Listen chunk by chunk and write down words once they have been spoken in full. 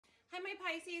Hey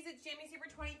Pisces, it's Jamie Saber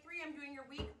 23. I'm doing your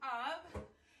week of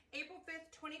April 5th,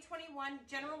 2021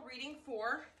 general reading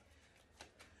for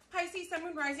Pisces, Sun,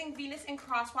 Moon, Rising, Venus, and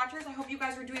Cross Watchers. I hope you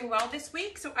guys are doing well this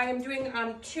week. So I am doing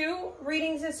two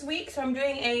readings this week. So I'm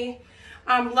doing a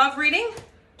love reading,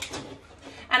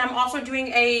 and I'm also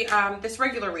doing a this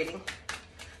regular reading.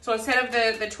 So instead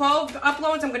of the 12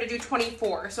 uploads, I'm going to do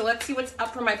 24. So let's see what's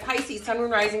up for my Pisces, Sun,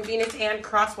 Moon, Rising, Venus, and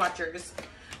Cross Watchers.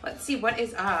 Let's see what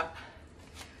is up.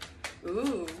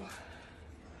 Ooh.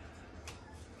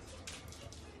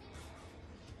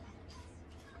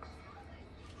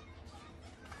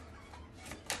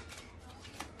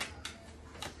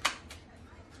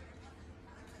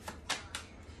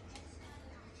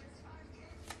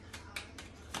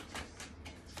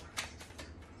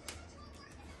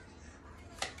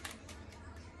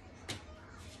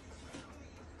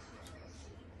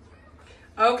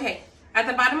 Okay. At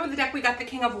the bottom of the deck, we got the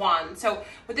King of Wands. So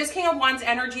with this King of Wands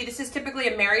energy, this is typically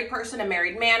a married person, a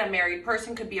married man. A married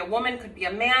person could be a woman, could be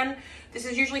a man. This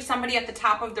is usually somebody at the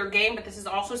top of their game, but this is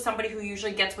also somebody who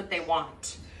usually gets what they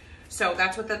want. So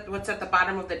that's what's at the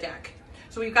bottom of the deck.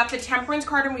 So we've got the Temperance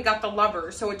card and we got the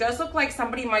Lover. So it does look like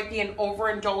somebody might be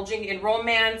overindulging in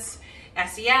romance,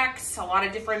 sex, a lot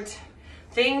of different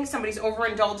things somebody's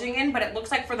overindulging in, but it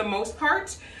looks like for the most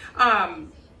part,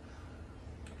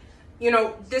 you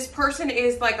know, this person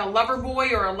is like a lover boy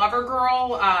or a lover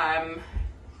girl.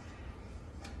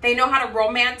 They know how to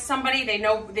romance somebody. They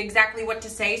know exactly what to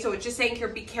say. So it's just saying here,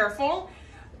 be careful.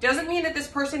 Doesn't mean that this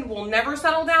person will never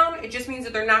settle down. It just means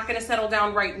that they're not going to settle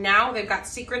down right now. They've got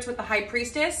secrets with the High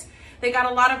Priestess. They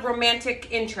got a lot of romantic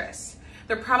interests.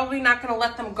 They're probably not going to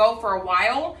let them go for a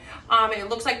while. It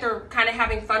looks like they're kind of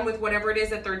having fun with whatever it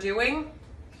is that they're doing.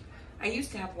 I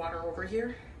used to have water over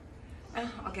here.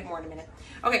 I'll get more in a minute.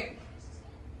 Okay.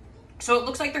 So it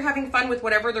looks like they're having fun with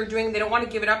whatever they're doing. They don't want to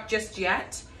give it up just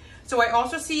yet. So I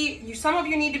also see some of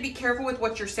you need to be careful with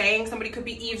what you're saying. Somebody could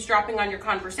be eavesdropping on your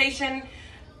conversation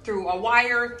through a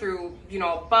wire, through, you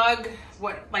know, a bug,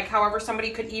 however somebody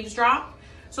could eavesdrop.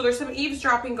 So there's some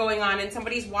eavesdropping going on and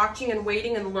somebody's watching and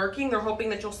waiting and lurking. They're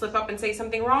hoping that you'll slip up and say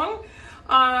something wrong.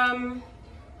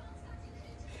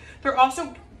 They're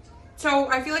also, so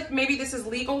I feel like maybe this is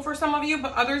legal for some of you,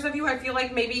 but others of you, I feel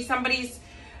like maybe somebody's,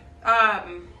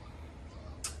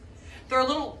 they're a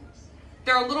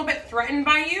little bit threatened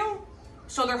by you.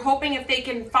 So they're hoping if they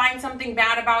can find something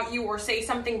bad about you or say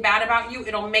something bad about you,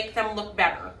 it'll make them look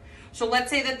better. So let's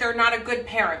say that they're not a good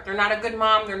parent, they're not a good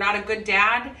mom, they're not a good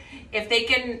dad. If they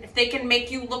can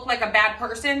make you look like a bad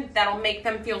person, that'll make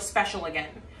them feel special again.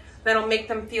 That'll make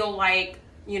them feel like,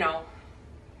 you know,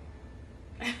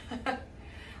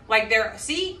 like they're,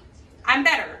 see, I'm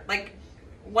better. Like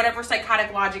whatever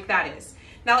psychotic logic that is.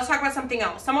 Now let's talk about something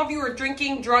else. Some of you are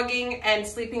drinking, drugging, and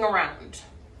sleeping around.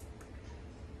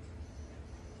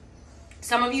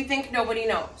 Some of you think nobody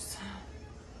knows.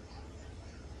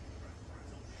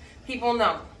 People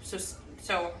know.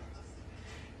 So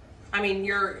I mean,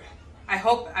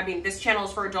 this channel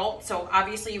is for adults, so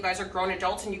obviously you guys are grown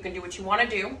adults and you can do what you want to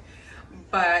do.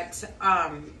 But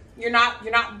you're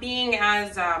not being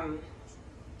as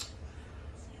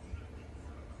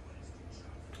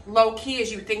low key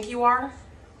as you think you are.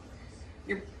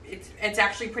 It's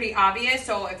actually pretty obvious.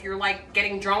 So if you're like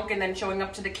getting drunk and then showing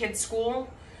up to the kids' school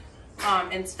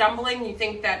and stumbling, you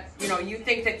think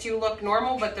that you look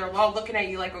normal, but they're all looking at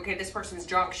you like, okay, this person's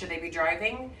drunk. Should they be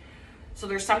driving? So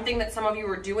there's something that some of you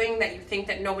are doing that you think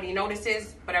that nobody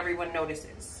notices, but everyone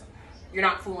notices. You're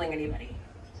not fooling anybody.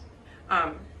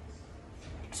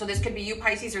 So this could be you,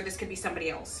 Pisces, or this could be somebody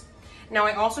else. Now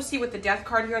I also see with the Death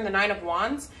card here and the Nine of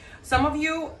Wands, some of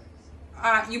you,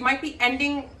 you might be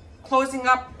closing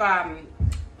up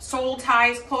soul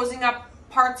ties, closing up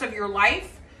parts of your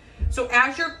life. So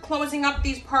as you're closing up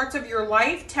these parts of your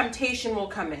life, temptation will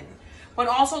come in. But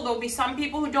also there'll be some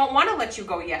people who don't want to let you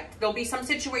go yet. There'll be some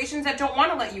situations that don't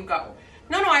want to let you go.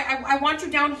 No, I want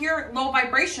you down here low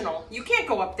vibrational. You can't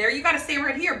go up there. You got to stay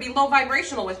right here. Be low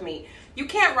vibrational with me. You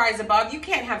can't rise above. You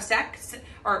can't have sex.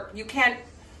 Or you can't,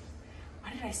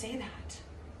 why did I say that?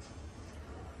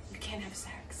 You can't have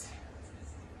sex.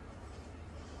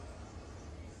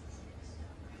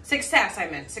 Success, I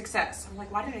meant success. I'm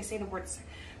like, why did I say the word?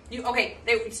 Okay,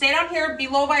 stay down here, be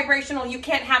low vibrational. You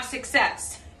can't have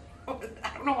success. I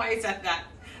don't know why I said that.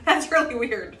 That's really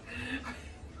weird.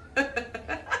 I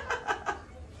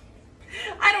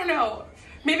don't know.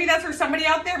 Maybe that's for somebody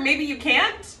out there. Maybe you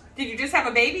can't. Did you just have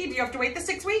a baby? Do you have to wait the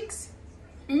 6 weeks?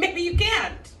 Maybe you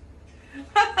can't.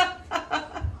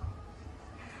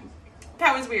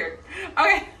 That was weird.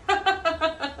 Okay.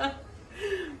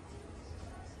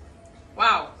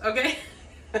 Wow. Okay.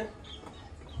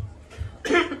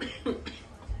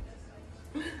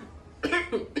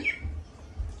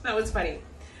 was funny.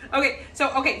 Okay, so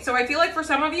I feel like for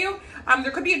some of you,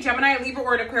 there could be a Gemini, a Libra,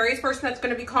 or an Aquarius person that's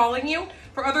going to be calling you.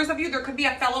 For others of you, there could be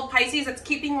a fellow Pisces that's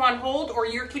keeping you on hold, or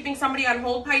you're keeping somebody on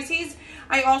hold, Pisces.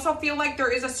 I also feel like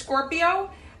there is a Scorpio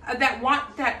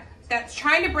that's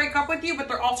trying to break up with you, but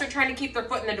they're also trying to keep their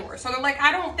foot in the door. So they're like,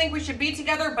 I don't think we should be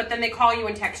together, but then they call you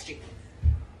and text you.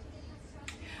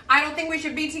 I don't think we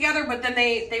should be together, but then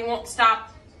they won't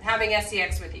stop having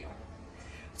sex with you.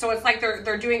 So it's like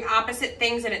they're doing opposite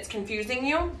things and it's confusing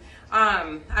you.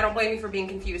 I don't blame you for being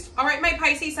confused. All right, my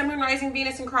Pisces, Sun, Moon, Rising,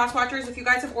 Venus, and Cross Watchers, if you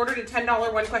guys have ordered a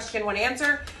 $10 one question, one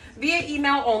answer via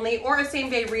email only or a same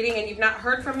day reading and you've not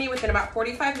heard from me within about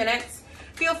 45 minutes,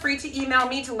 feel free to email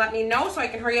me to let me know so I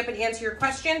can hurry up and answer your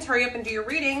questions, hurry up and do your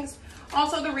readings.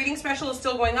 Also, the reading special is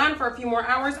still going on for a few more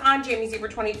hours on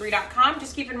jamiezebra23.com.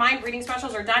 Just keep in mind, reading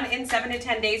specials are done in 7 to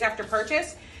 10 days after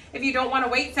purchase. If you don't want to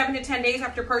wait 7 to 10 days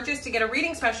after purchase to get a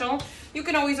reading special, you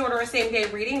can always order a same-day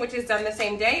reading, which is done the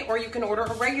same day, or you can order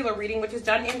a regular reading, which is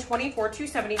done in 24 to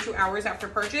 72 hours after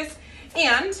purchase.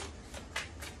 And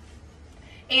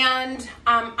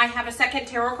I have a second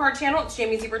tarot card channel. It's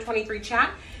Jamie Zebra 23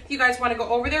 Chat. If you guys want to go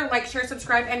over there, like, share,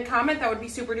 subscribe, and comment, that would be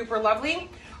super duper lovely.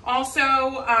 Also,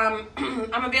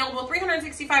 I'm available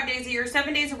 365 days a year,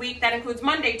 7 days a week. That includes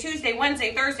Monday, Tuesday,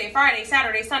 Wednesday, Thursday, Friday,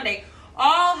 Saturday, Sunday,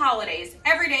 all holidays,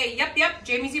 every day. Yep,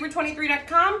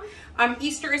 jamiezebra23.com.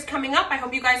 Easter is coming up. I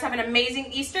hope you guys have an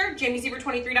amazing Easter.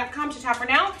 jamiezebra23.com to top for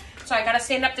now. So I got to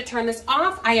stand up to turn this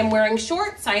off. I am wearing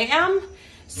shorts. I am.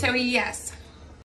 So yes.